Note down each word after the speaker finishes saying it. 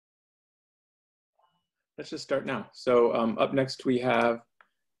Let's just start now. So up next we have,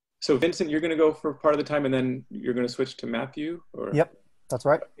 so Vincent, you're going to go for part of the time and then you're going to switch to Matthew? Or Yep, that's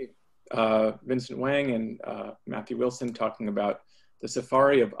right. Vincent Wang and Matthew Wilson talking about the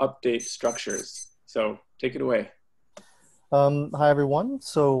safari of update structures. So take it away. Hi, everyone.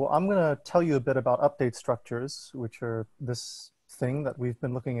 So I'm going to tell you a bit about update structures, which are this thing that we've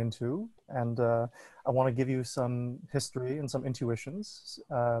been looking into. And I want to give you some history and some intuitions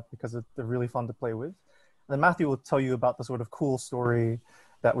because they're really fun to play with. And then Matthew will tell you about the sort of cool story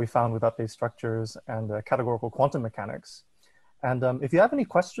that we found with update structures and categorical quantum mechanics. And if you have any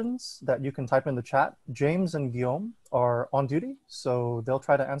questions that you can type in the chat, James and Guillaume are on duty. So they'll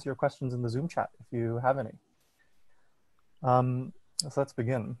try to answer your questions in the Zoom chat if you have any. So let's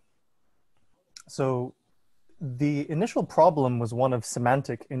begin. So the initial problem was one of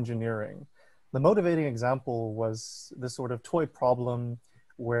semantic engineering. The motivating example was this sort of toy problem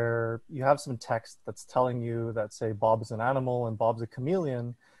where you have some text that's telling you that, say, Bob's an animal and Bob's a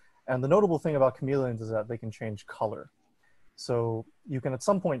chameleon. And the notable thing about chameleons is that they can change color. So you can at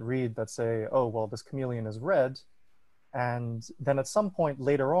some point read that, say, oh, well, this chameleon is red. And then at some point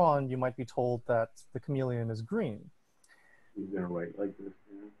later on, you might be told that the chameleon is green. He's gonna write like this.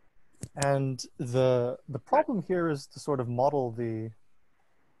 And the problem here is to sort of model the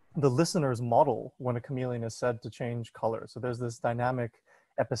listener's model when a chameleon is said to change color. So there's this dynamic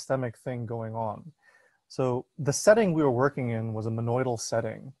epistemic thing going on. So the setting we were working in was a monoidal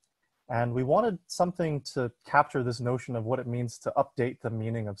setting. And we wanted something to capture this notion of what it means to update the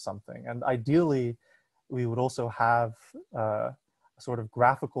meaning of something. And ideally, we would also have sort of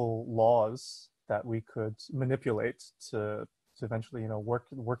graphical laws that we could manipulate to eventually,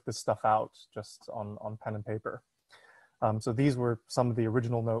 work this stuff out just on pen and paper. So these were some of the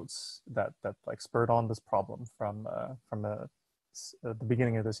original notes that like spurred on this problem from the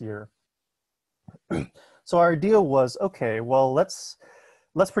beginning of this year. So our idea was, okay, well, let's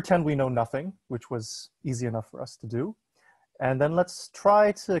pretend we know nothing, which was easy enough for us to do. And then let's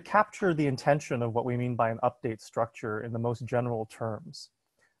try to capture the intention of what we mean by an update structure in the most general terms.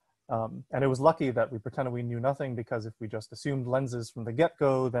 And it was lucky that we pretended we knew nothing, because if we just assumed lenses from the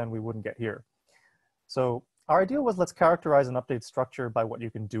get-go, then we wouldn't get here. So our idea was, let's characterize an update structure by what you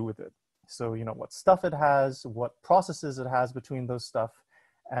can do with it. So, what stuff it has, what processes it has between those stuff,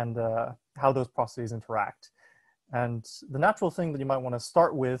 and how those processes interact. And the natural thing that you might want to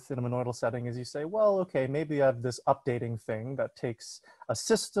start with in a monoidal setting is you say, well, okay, maybe I have this updating thing that takes a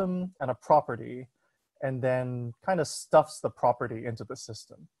system and a property and then kind of stuffs the property into the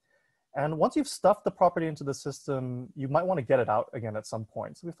system. And once you've stuffed the property into the system, you might want to get it out again at some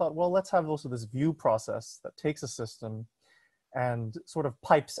point. So we thought, well, let's have also this view process that takes a system and sort of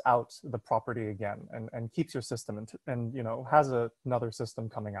pipes out the property again and keeps your system and has another system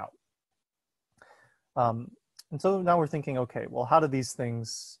coming out. And so now we're thinking, okay, well, how do these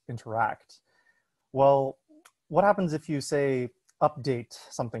things interact? Well, what happens if you say update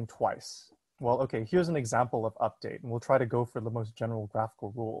something twice? Well, okay, here's an example of update, and we'll try to go for the most general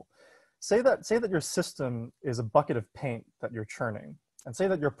graphical rule. Say that your system is a bucket of paint that you're churning, and say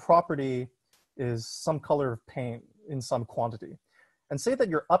that your property is some color of paint in some quantity. And say that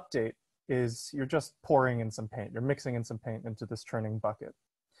your update is you're just pouring in some paint, you're mixing in some paint into this churning bucket.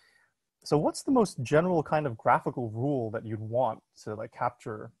 So what's the most general kind of graphical rule that you'd want to like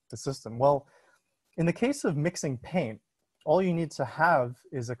capture the system? Well, in the case of mixing paint, all you need to have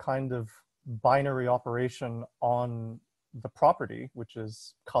is a kind of binary operation on the property, which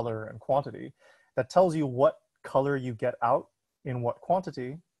is color and quantity, that tells you what color you get out in what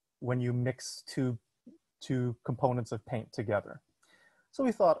quantity when you mix two components of paint together. So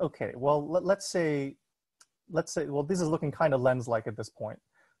we thought, okay, well, let's say, well, this is looking kind of lens-like at this point.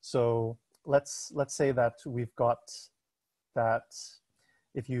 So let's say that we've got that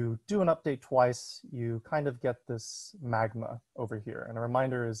if you do an update twice, you kind of get this magma over here. And a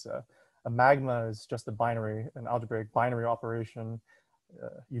reminder is a magma is just an algebraic binary operation.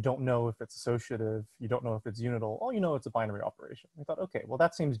 You don't know if it's associative. You don't know if it's unital. All you know, it's a binary operation. We thought, okay, well,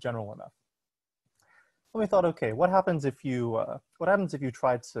 that seems general enough. And we thought, okay, what happens if you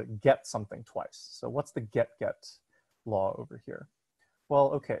tried to get something twice? So what's the get-get law over here?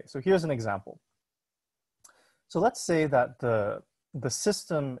 Well, okay, so here's an example. So let's say that the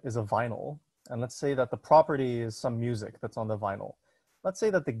system is a vinyl, and let's say that the property is some music that's on the vinyl. Let's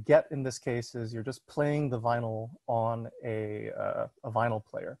say that the get in this case is you're just playing the vinyl on a vinyl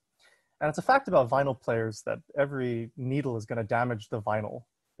player. And it's a fact about vinyl players that every needle is going to damage the vinyl.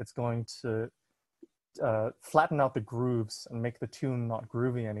 It's going to flatten out the grooves and make the tune not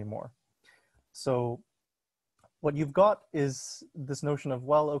groovy anymore. So what you've got is this notion of,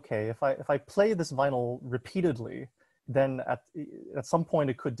 well, okay, if I play this vinyl repeatedly, then at some point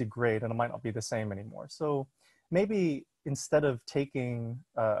it could degrade and it might not be the same anymore. So maybe instead of taking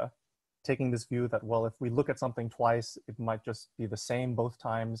this view that, well, if we look at something twice, it might just be the same both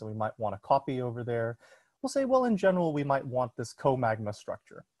times, and we might want a copy over there, we'll say, well, in general, we might want this co-magma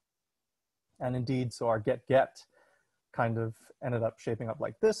structure. And indeed, so our get kind of ended up shaping up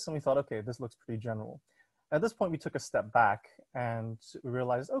like this, and we thought, okay, this looks pretty general. At this point, we took a step back and we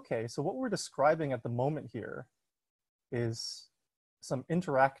realized, okay, so what we're describing at the moment here is some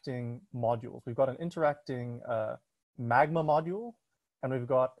interacting modules. We've got an interacting magma module, and we've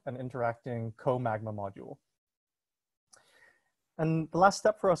got an interacting co-magma module. And the last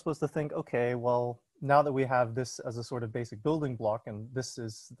step for us was to think, okay, well, now that we have this as a sort of basic building block, and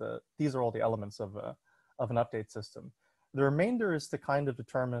these are all the elements of an update system, the remainder is to kind of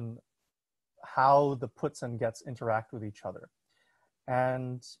determine how the puts and gets interact with each other.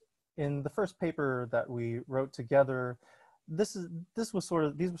 And in the first paper that we wrote together, these were sort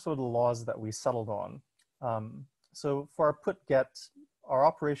of the laws that we settled on. So for our put get, our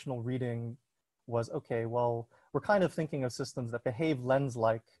operational reading was, okay, well, we're kind of thinking of systems that behave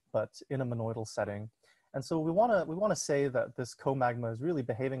lens-like, but in a monoidal setting. And so we want to say that this co-magma is really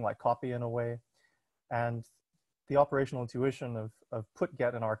behaving like copy in a way. And the operational intuition of put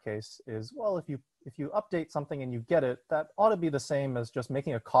get in our case is, well, if you update something and you get it, that ought to be the same as just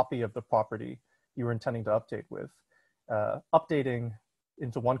making a copy of the property you were intending to update with, updating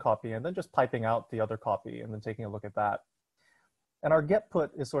into one copy and then just piping out the other copy and then taking a look at that. And our get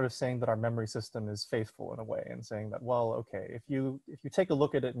put is sort of saying that our memory system is faithful in a way, and saying that, well, okay, if you take a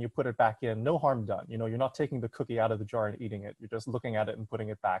look at it and you put it back in, no harm done. You know, you're not taking the cookie out of the jar and eating it. You're just looking at it and putting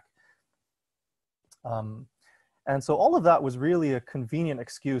it back. And so all of that was really a convenient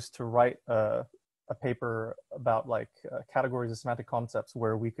excuse to write a paper about like categories of semantic concepts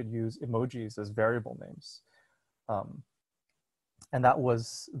where we could use emojis as variable names. And that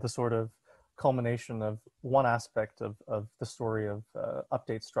was the sort of culmination of one aspect of the story of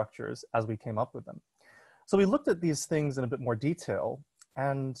update structures as we came up with them. So we looked at these things in a bit more detail,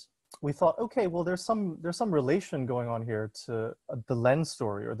 and we thought, okay, well, there's some relation going on here to the lens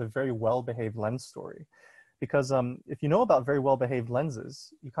story, or the very well-behaved lens story. Because if you know about very well-behaved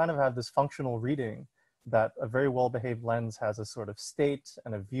lenses, you kind of have this functional reading that a very well-behaved lens has a sort of state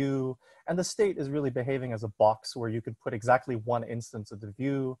and a view, and the state is really behaving as a box where you can put exactly one instance of the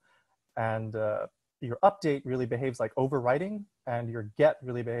view, and your update really behaves like overwriting, and your get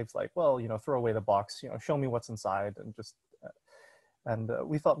really behaves like, well, you know, throw away the box, you know, show me what's inside, and just,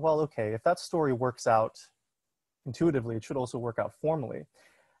 we thought, well, okay, if that story works out intuitively, it should also work out formally.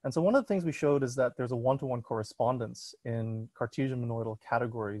 And so one of the things we showed is that there's a one-to-one correspondence in Cartesian monoidal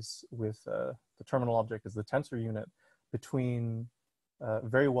categories with the terminal object as the tensor unit between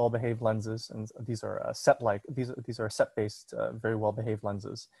very well-behaved lenses, and these are these are set-based very well-behaved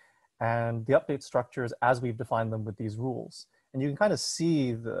lenses, and the update structures as we've defined them with these rules. And you can kind of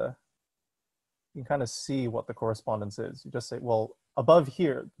see what the correspondence is. You just say, well, above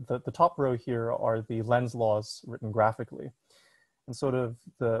here, the top row here are the lens laws written graphically. And sort of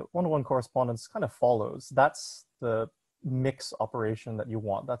the one-to-one correspondence kind of follows. That's the mix operation that you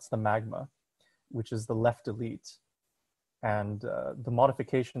want. That's the magma, which is the left delete. And the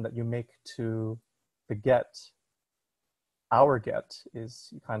modification that you make to the get, our get, is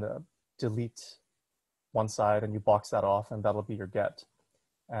you kind of delete one side and you box that off, and that'll be your get.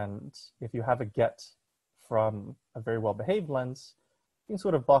 And if you have a get from a very well-behaved lens, you can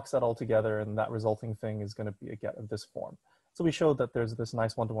sort of box that all together, and that resulting thing is going to be a get of this form. So we showed that there's this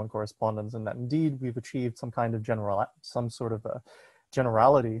nice one-to-one correspondence, and that indeed we've achieved some kind of some sort of a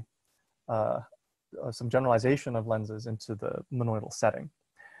generality, some generalization of lenses into the monoidal setting.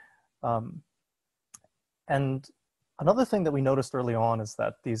 And another thing that we noticed early on is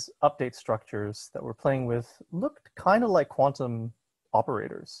that these update structures that we're playing with looked kind of like quantum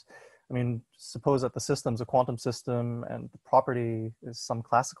operators. I mean, suppose that the system's a quantum system and the property is some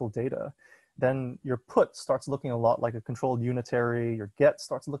classical data. Then your put starts looking a lot like a controlled unitary, your get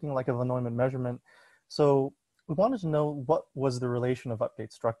starts looking like a von Neumann measurement. So we wanted to know what was the relation of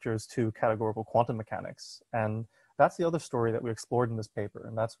update structures to categorical quantum mechanics. And that's the other story that we explored in this paper,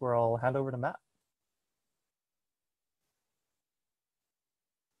 and that's where I'll hand over to Matt.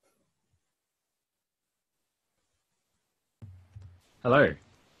 Hello.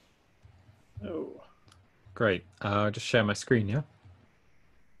 Oh. Great. I'll just share my screen, yeah?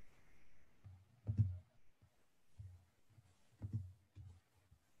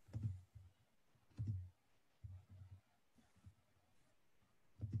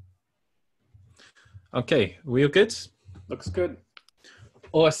 Okay, we all good? Looks good.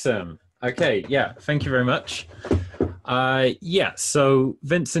 Awesome. Okay, yeah, thank you very much. Yeah, so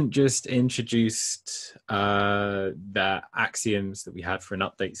Vincent just introduced the axioms that we had for an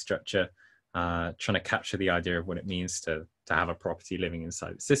update structure, trying to capture the idea of what it means to have a property living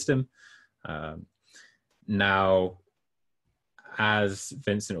inside the system. Now, as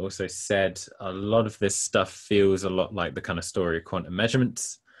Vincent also said, a lot of this stuff feels a lot like the kind of story of quantum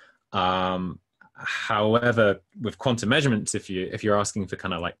measurements. However, with quantum measurements, if you're asking for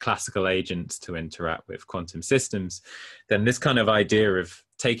kind of like classical agents to interact with quantum systems, then this kind of idea of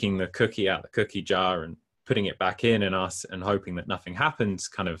taking the cookie out of the cookie jar and putting it back in and hoping that nothing happens,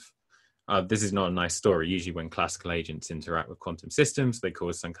 kind of this is not a nice story. Usually when classical agents interact with quantum systems, they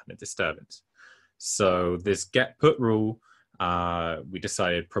cause some kind of disturbance. So this get put rule, we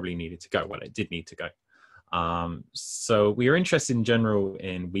decided probably needed to go. Well, it did need to go. So we are interested in general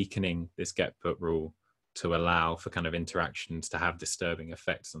in weakening this get put rule to allow for kind of interactions to have disturbing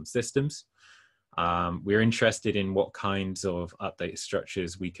effects on systems. We're interested in what kinds of update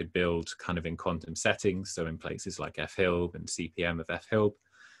structures we could build kind of in quantum settings, so in places like F-Hilb and CPM of F-Hilb.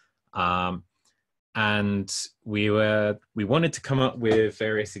 And we wanted to come up with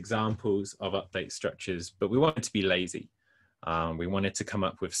various examples of update structures, but we wanted to be lazy. We wanted to come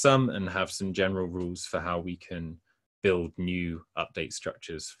up with some and have some general rules for how we can build new update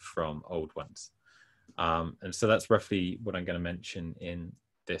structures from old ones. And so that's roughly what I'm going to mention in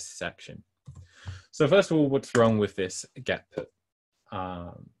this section. So first of all, what's wrong with this get put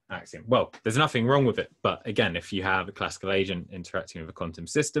axiom? Well, there's nothing wrong with it. But again, if you have a classical agent interacting with a quantum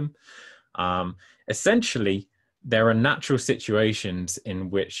system, essentially, there are natural situations in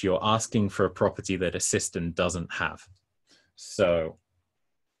which you're asking for a property that a system doesn't have. So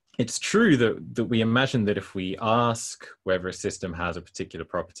it's true that we imagine that if we ask whether a system has a particular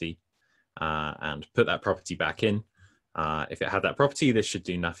property and put that property back in, if it had that property, this should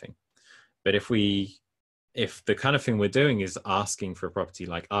do nothing. But if the kind of thing we're doing is asking for a property,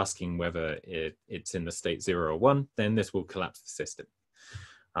 like asking whether it's in the state 0 or 1, then this will collapse the system.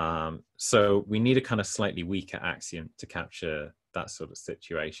 So we need a kind of slightly weaker axiom to capture that sort of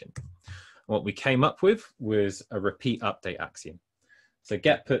situation. What we came up with was a repeat update axiom. So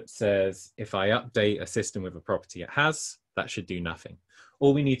get put says, if I update a system with a property it has, that should do nothing.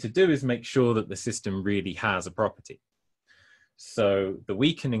 All we need to do is make sure that the system really has a property. So the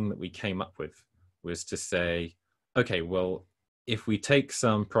weakening that we came up with was to say, okay, well, if we take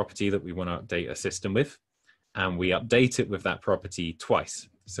some property that we want to update a system with, and we update it with that property twice.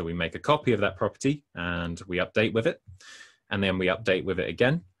 So we make a copy of that property and we update with it, and then we update with it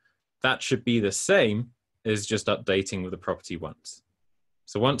again. That should be the same as just updating with the property once.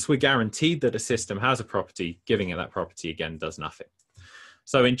 So once we're guaranteed that a system has a property, giving it that property again does nothing.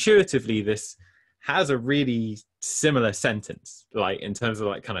 So intuitively, this has a really similar sentence, like in terms of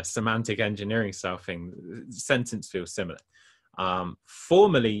like kind of semantic engineering style thing, the sentence feels similar.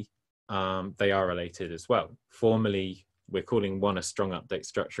 Formally, they are related as well. Formally, we're calling one a strong update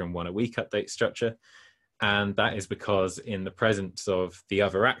structure and one a weak update structure. And that is because in the presence of the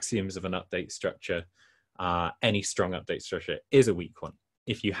other axioms of an update structure, any strong update structure is a weak one.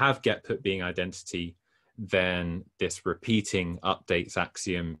 If you have get put being identity, then this repeating updates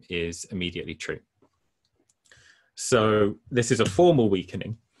axiom is immediately true. So this is a formal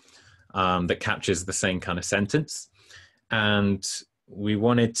weakening that captures the same kind of sentence. And we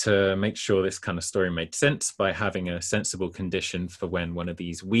wanted to make sure this kind of story made sense by having a sensible condition for when one of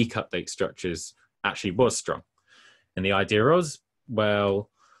these weak update structures actually was strong. And the idea was, well,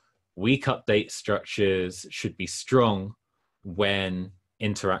 weak update structures should be strong when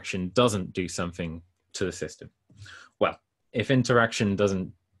interaction doesn't do something to the system. Well, if interaction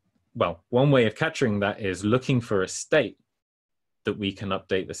doesn't, well, one way of capturing that is looking for a state that we can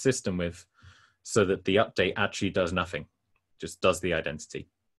update the system with so that the update actually does nothing, just does the identity.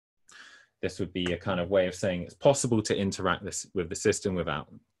 This would be a kind of way of saying it's possible to interact with the system without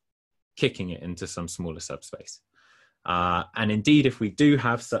kicking it into some smaller subspace. And indeed, if we do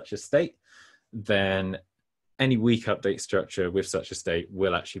have such a state, then any weak update structure with such a state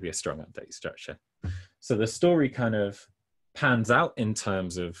will actually be a strong update structure. So the story kind of pans out in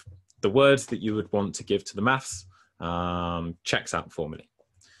terms of the words that you would want to give to the maths, checks out formally.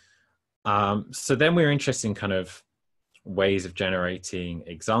 So then we're interested in kind of ways of generating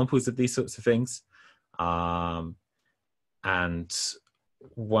examples of these sorts of things. And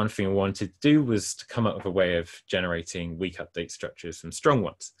one thing we wanted to do was to come up with a way of generating weak update structures from strong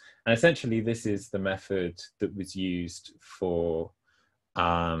ones. And essentially, this is the method that was used for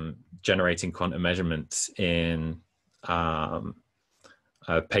generating quantum measurements in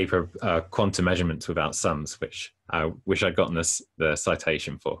paper, Quantum Measurements Without Sums, which I wish I'd gotten the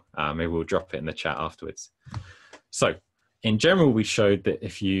citation for. Maybe we'll drop it in the chat afterwards. So in general, we showed that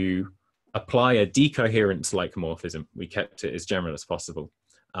if you apply a decoherence-like morphism, we kept it as general as possible,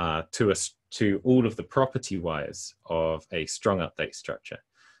 to all of the property wires of a strong update structure.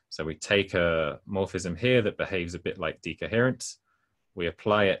 So we take a morphism here that behaves a bit like decoherence. We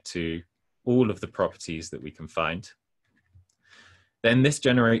apply it to all of the properties that we can find. Then this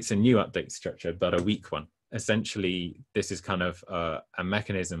generates a new update structure, but a weak one. Essentially, this is kind of a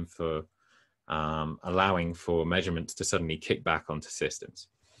mechanism for allowing for measurements to suddenly kick back onto systems.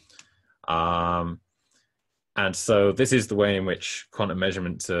 And so this is the way in which quantum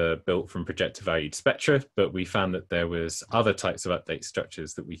measurements are built from projector valued spectra, but we found that there was other types of update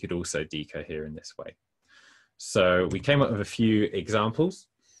structures that we could also decohere in this way. So we came up with a few examples.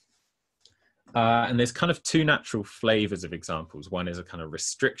 And there's kind of two natural flavors of examples. One is a kind of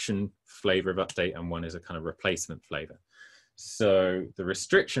restriction flavor of update, and one is a kind of replacement flavor. So the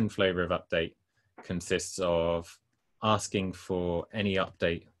restriction flavor of update consists of asking for any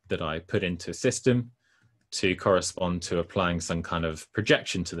update that I put into a system to correspond to applying some kind of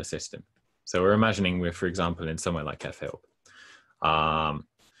projection to the system. So we're imagining we're, for example, in somewhere like Hefford.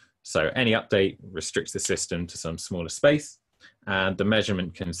 So any update restricts the system to some smaller space, and the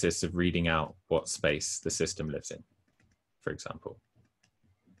measurement consists of reading out what space the system lives in, for example.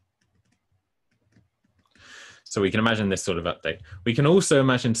 So we can imagine this sort of update. We can also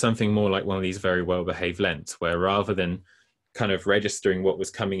imagine something more like one of these very well-behaved lengths, where rather than kind of registering what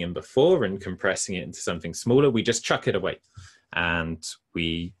was coming in before and compressing it into something smaller, we just chuck it away and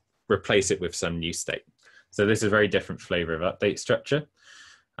we replace it with some new state. So this is a very different flavor of update structure.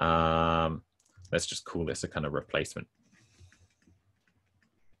 Let's just call this a kind of replacement.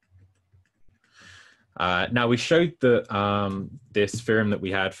 Now we showed that this theorem that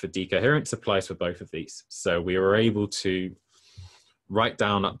we had for decoherence applies for both of these. So we were able to write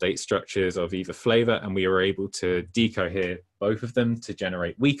down update structures of either flavor, and we were able to decohere both of them to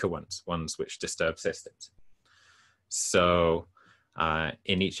generate weaker ones which disturb systems. So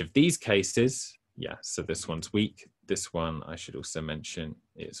in each of these cases, yeah, so this one's weak. This one, I should also mention,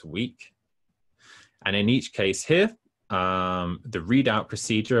 is weak. And in each case here, the readout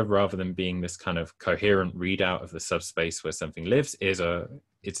procedure, rather than being this kind of coherent readout of the subspace where something lives,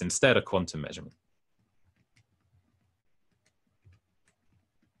 it's instead a quantum measurement.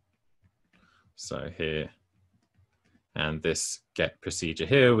 So here, and this get procedure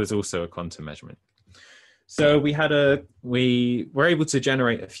here was also a quantum measurement. So we were able to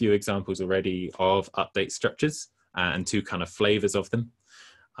generate a few examples already of update structures and two kind of flavors of them.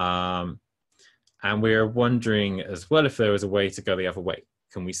 And we're wondering as well if there was a way to go the other way.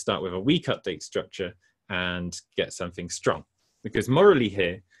 Can we start with a weak update structure and get something strong? Because morally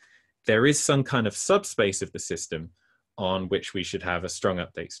here, there is some kind of subspace of the system on which we should have a strong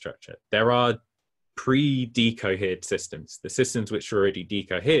update structure. There are pre-decohered systems, the systems which are already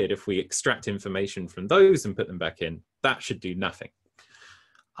decohered. If we extract information from those and put them back in, that should do nothing.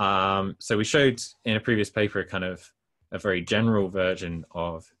 So we showed in a previous paper kind of a very general version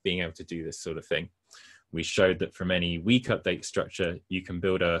of being able to do this sort of thing. We showed that from any weak update structure, you can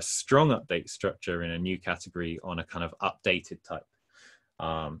build a strong update structure in a new category on a kind of updated type.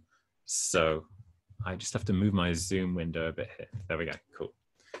 So I just have to move my Zoom window a bit here. There we go, cool.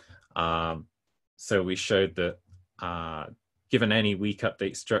 So we showed that given any weak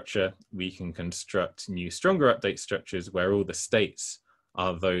update structure, we can construct new stronger update structures where all the states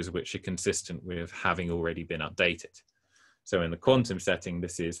are those which are consistent with having already been updated. So in the quantum setting,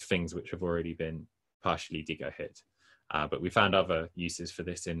 this is things which have already been partially decohered. But we found other uses for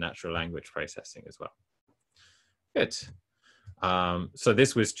this in natural language processing as well. Good. So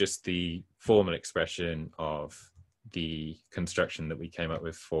this was just the formal expression of the construction that we came up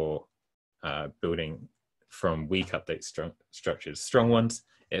with for building from weak update structures strong ones.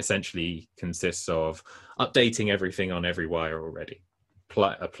 It essentially consists of updating everything on every wire already,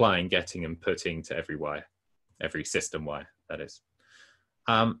 applying, getting, and putting to every wire, every system wire, that is.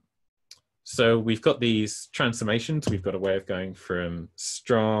 So we've got these transformations. We've got a way of going from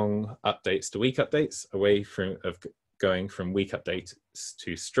strong updates to weak updates, a way of going from weak updates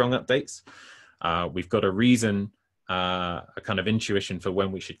to strong updates. We've got a reason, a kind of intuition for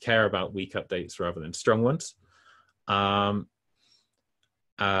when we should care about weak updates rather than strong ones. And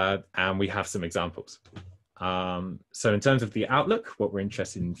we have some examples. So in terms of the outlook, what we're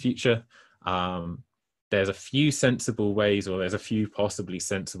interested in the future, there's a few sensible ways, or there's a few possibly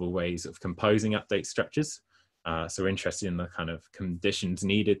sensible ways of composing update structures. So we're interested in the kind of conditions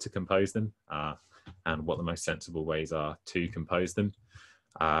needed to compose them and what the most sensible ways are to compose them.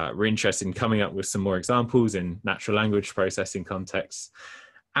 We're interested in coming up with some more examples in natural language processing contexts.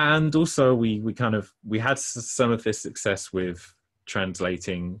 And also we had some of this success with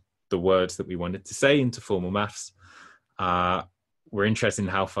translating the words that we wanted to say into formal maths. We're interested in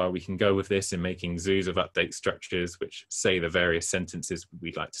how far we can go with this in making zoos of update structures which say the various sentences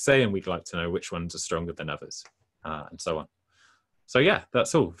we'd like to say, and we'd like to know which ones are stronger than others, and so on. So yeah,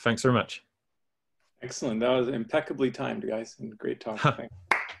 that's all. Thanks very much. Excellent. That was impeccably timed, guys, and great talk. Thanks.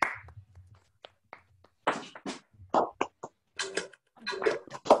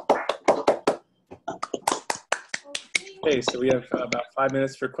 Okay, so we have about 5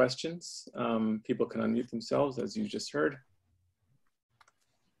 minutes for questions. People can unmute themselves, as you just heard.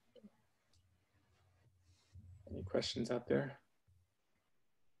 Any questions out there?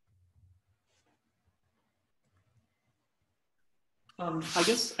 I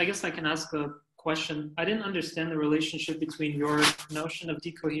guess I can ask a question. I didn't understand the relationship between your notion of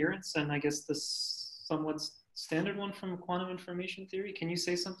decoherence and I guess the somewhat standard one from quantum information theory. Can you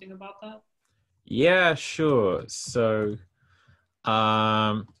say something about that? Yeah, sure. So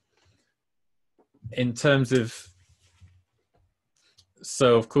in terms of,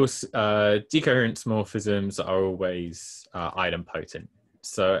 so of course, decoherence morphisms are always idempotent.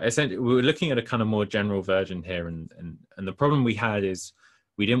 So essentially, we were looking at a kind of more general version here, and the problem we had is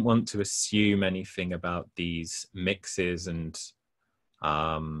we didn't want to assume anything about these mixes and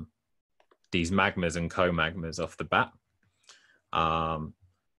these magmas and co-magmas off the bat.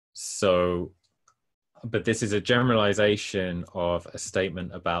 But this is a generalization of a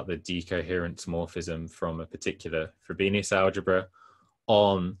statement about the decoherence morphism from a particular Frobenius algebra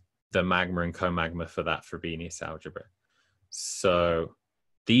on the magma and co-magma for that Frobenius algebra. So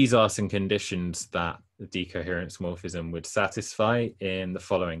these are some conditions that the decoherence morphism would satisfy in the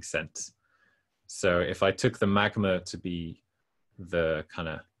following sense. So if I took the magma to be the kind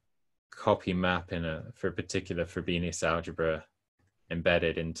of copy map for a particular Frobenius algebra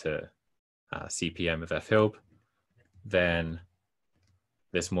embedded into CPM of F Hilb, then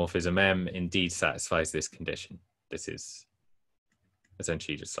this morphism M indeed satisfies this condition. This is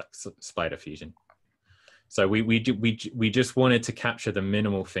essentially just like spider fusion. So we just wanted to capture the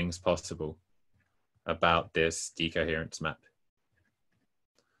minimal things possible about this decoherence map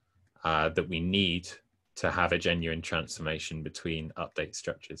that we need to have a genuine transformation between update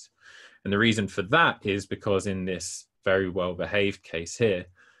structures. And the reason for that is because in this very well-behaved case here,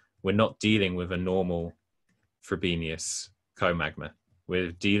 we're not dealing with a normal Frobenius co-magma.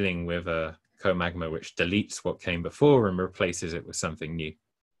 We're dealing with a co-magma which deletes what came before and replaces it with something new.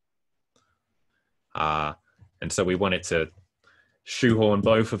 And so we wanted to shoehorn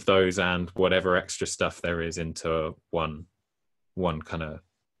both of those and whatever extra stuff there is into one kind of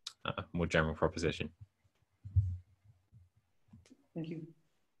more general proposition. Thank you.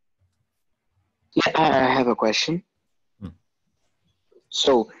 Yeah, I have a question.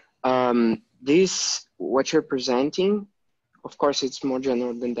 So this, what you're presenting, of course, it's more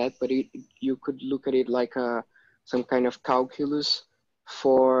general than that, but you could look at it like some kind of calculus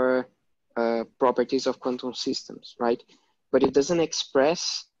for properties of quantum systems, right? But it doesn't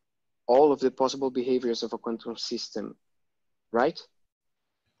express all of the possible behaviors of a quantum system, right?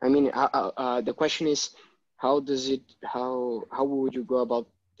 I mean, the question is, how would you go about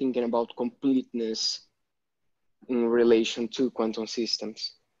thinking about completeness in relation to quantum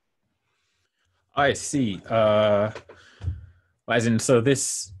systems? I see. As in, so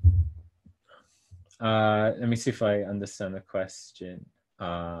this, let me see if I understand the question.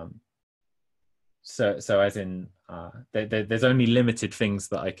 So as in, there's only limited things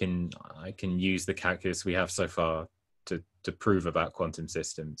that I can use the calculus we have so far to prove about quantum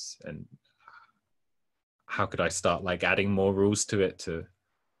systems, and how could I start like adding more rules to it to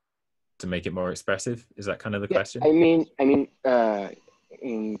make it more expressive? Is that kind of the question? I mean,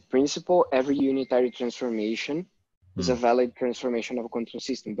 in principle, every unitary transformation is a valid transformation of a quantum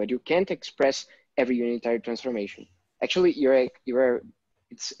system, but you can't express every unitary transformation. Actually,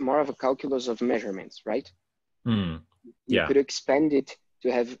 it's more of a calculus of measurements, right? Yeah. You could expand it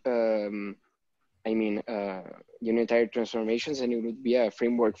to have, unitary transformations, and it would be a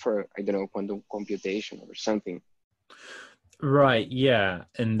framework for, I don't know, quantum computation or something. Right, yeah.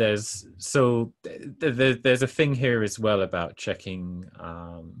 And there's a thing here as well about checking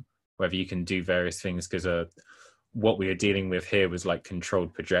whether you can do various things, because what we were dealing with here was like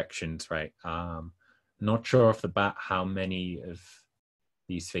controlled projections, right? Not sure off the bat how many of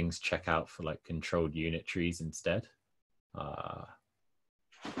these things check out for like controlled unitaries instead.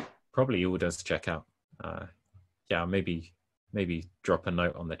 Probably all does check out. Yeah, maybe drop a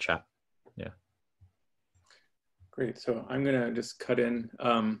note on the chat. Yeah. Great. So I'm going to just cut in.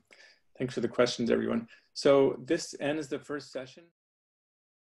 Thanks for the questions, everyone. So this ends the first session.